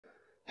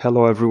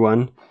Hello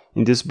everyone,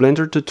 in this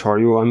Blender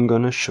tutorial I'm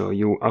gonna show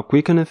you a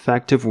quick and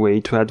effective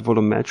way to add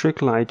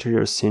volumetric light to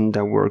your scene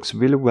that works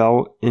really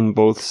well in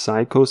both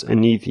Cycles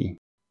and Eevee.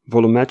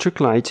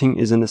 Volumetric lighting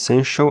is an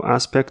essential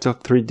aspect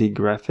of 3D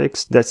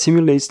graphics that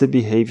simulates the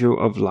behavior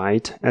of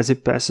light as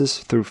it passes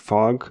through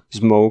fog,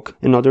 smoke,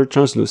 and other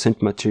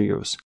translucent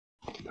materials.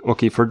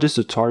 Okay, for this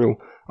tutorial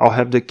I'll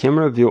have the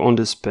camera view on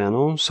this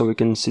panel so we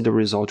can see the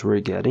result we're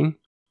getting.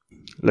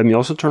 Let me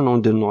also turn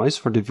on the noise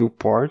for the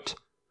viewport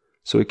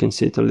so we can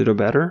see it a little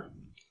better.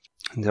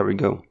 There we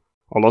go.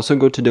 I'll also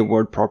go to the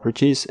world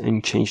properties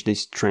and change the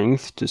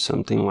strength to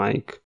something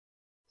like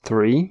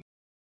 3.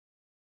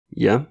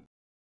 Yeah.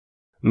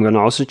 I'm gonna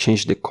also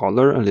change the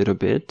color a little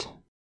bit.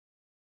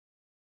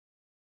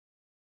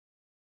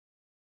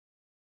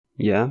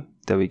 Yeah,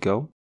 there we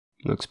go.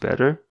 Looks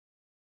better.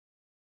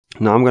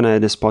 Now I'm gonna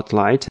add a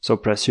spotlight, so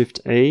press Shift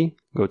A,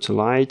 go to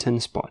Light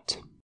and Spot.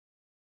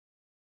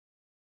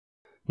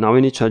 Now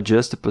we need to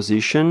adjust the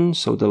position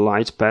so the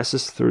light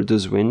passes through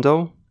this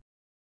window.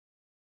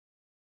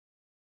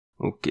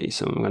 Okay,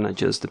 so I'm gonna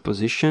adjust the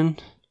position.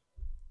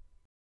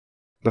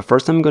 But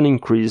first I'm gonna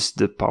increase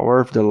the power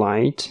of the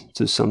light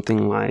to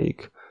something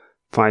like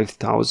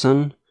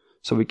 5000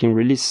 so we can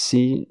really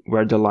see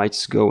where the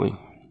light's going.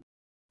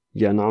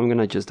 Yeah, now I'm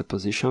gonna adjust the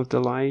position of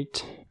the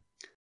light.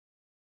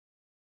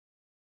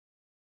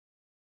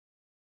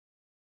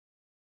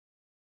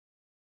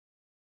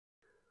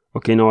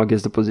 Okay, now I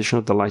guess the position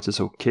of the light is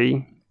okay.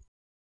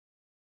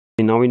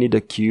 Okay, now we need a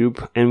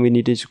cube and we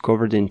need it to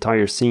cover the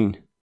entire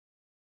scene.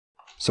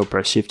 So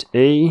press Shift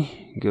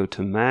A, go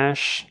to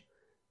Mesh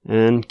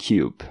and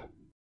Cube.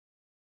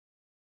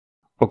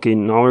 Okay,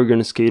 now we're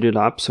gonna scale it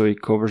up so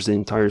it covers the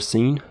entire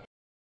scene.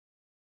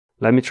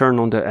 Let me turn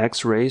on the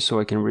X-ray so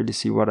I can really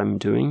see what I'm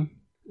doing.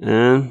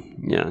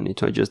 And yeah, I need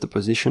to adjust the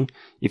position.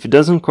 If it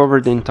doesn't cover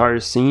the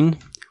entire scene,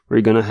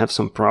 we're gonna have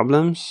some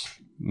problems.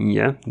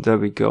 Yeah, there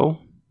we go.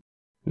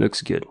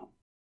 Looks good.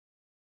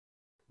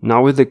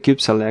 Now with the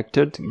cube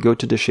selected, go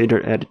to the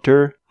shader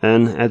editor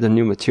and add a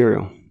new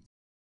material.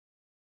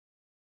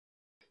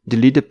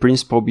 Delete the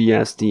principal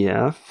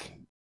BSDF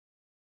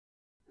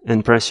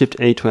and press Shift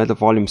A to add a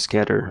volume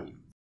scatter.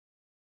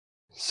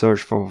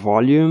 Search for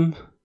volume.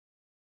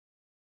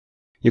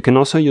 You can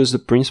also use the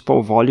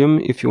principal volume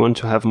if you want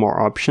to have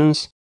more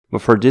options,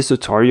 but for this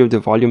tutorial the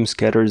volume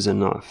scatter is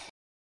enough.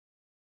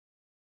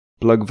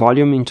 Plug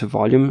volume into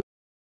volume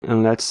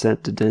and let's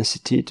set the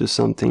density to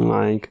something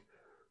like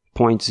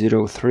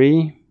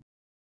 0.03.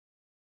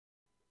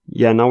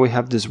 Yeah, now we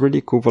have this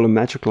really cool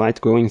volumetric light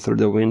going through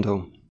the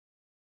window.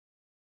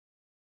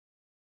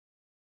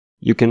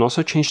 You can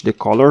also change the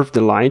color of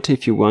the light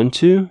if you want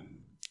to.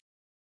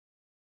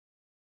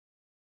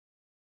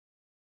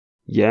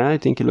 Yeah, I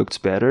think it looks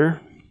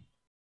better.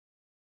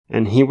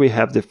 And here we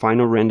have the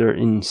final render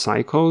in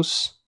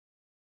Cycles.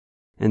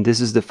 And this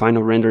is the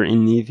final render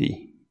in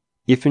Eevee.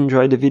 If you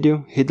enjoyed the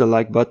video, hit the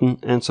like button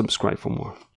and subscribe for more.